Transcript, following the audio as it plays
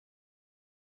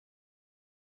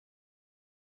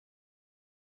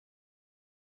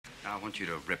Now, I want you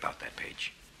to rip out that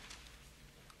page.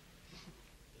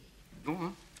 Go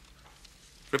on.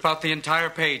 Rip out the entire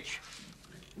page.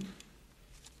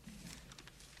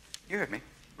 You heard me.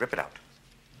 Rip it out.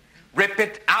 Rip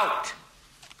it out!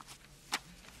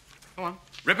 Go on.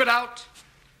 Rip it out!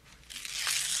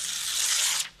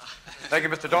 Thank you,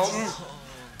 Mr. Dalton.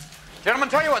 Gentlemen,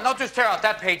 tell you what, don't just tear out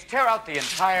that page. Tear out the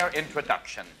entire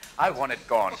introduction. I want it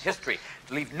gone. History.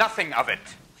 Leave nothing of it.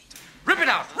 Rip it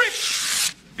out. Rip!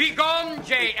 Be gone,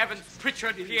 J. Evans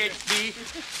Pritchard, Ph.D.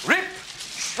 Rip,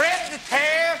 shred,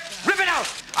 tear, rip it out.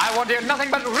 I want to hear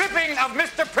nothing but ripping of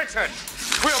Mr. Pritchard.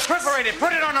 We'll perforate it.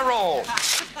 Put it on a roll.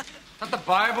 Is that the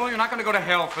Bible? You're not going to go to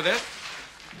hell for this.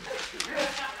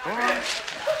 Go on.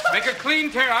 Make a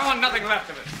clean tear. I want nothing left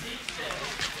of it.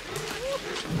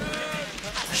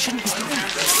 Shouldn't be doing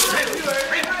that.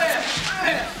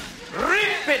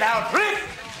 Rip it out. Rip! Rip it out!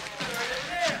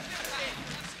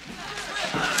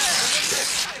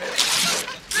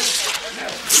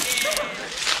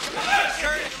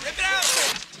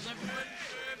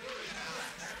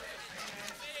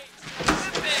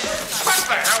 What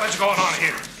the hell is going on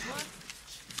here?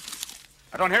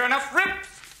 I don't hear enough rips.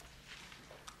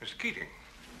 Mr. Keating.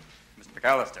 Mr.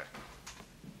 McAllister.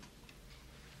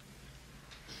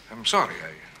 I'm sorry.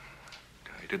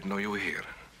 I didn't know you were here.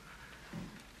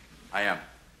 I am.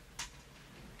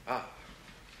 Ah.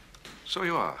 So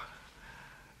you are.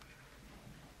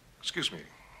 Excuse me.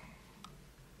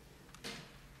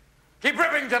 Keep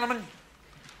ripping, gentlemen.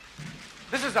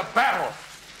 This is a battle,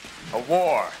 a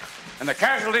war, and the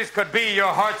casualties could be your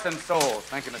hearts and souls.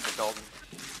 Thank you, Mr. Dalton.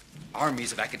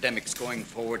 Armies of academics going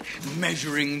forward,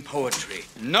 measuring poetry.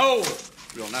 No!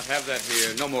 We will not have that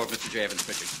here. No more of Mr. J. Evans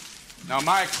Pritchard. Now,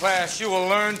 my class, you will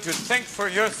learn to think for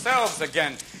yourselves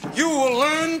again. You will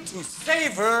learn to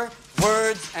savor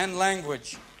words and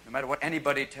language. No matter what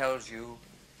anybody tells you,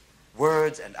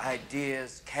 words and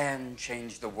ideas can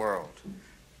change the world.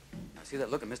 Now, see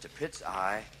that look in Mr. Pitt's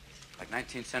eye? Like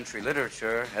 19th century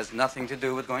literature has nothing to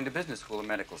do with going to business school or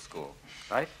medical school,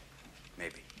 right?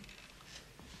 Maybe.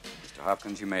 Mr.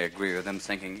 Hopkins, you may agree with them,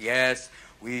 thinking, yes,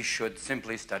 we should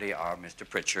simply study our Mr.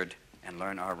 Pritchard and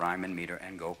learn our rhyme and meter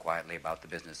and go quietly about the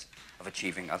business of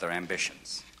achieving other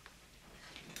ambitions.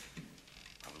 I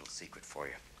have a little secret for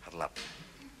you. Huddle up.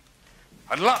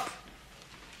 Huddle up!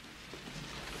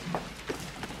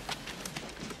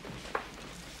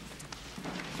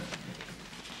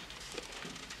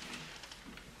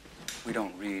 We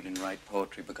don't read and write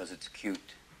poetry because it's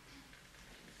cute.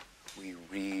 We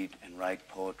read and write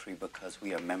poetry because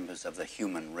we are members of the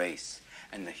human race.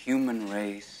 And the human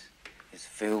race is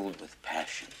filled with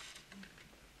passion.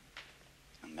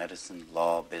 And medicine,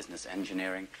 law, business,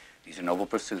 engineering, these are noble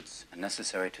pursuits and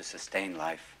necessary to sustain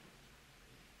life.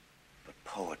 But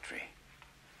poetry,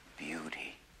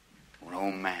 beauty,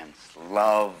 romance,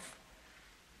 love,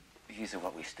 these are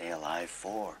what we stay alive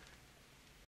for.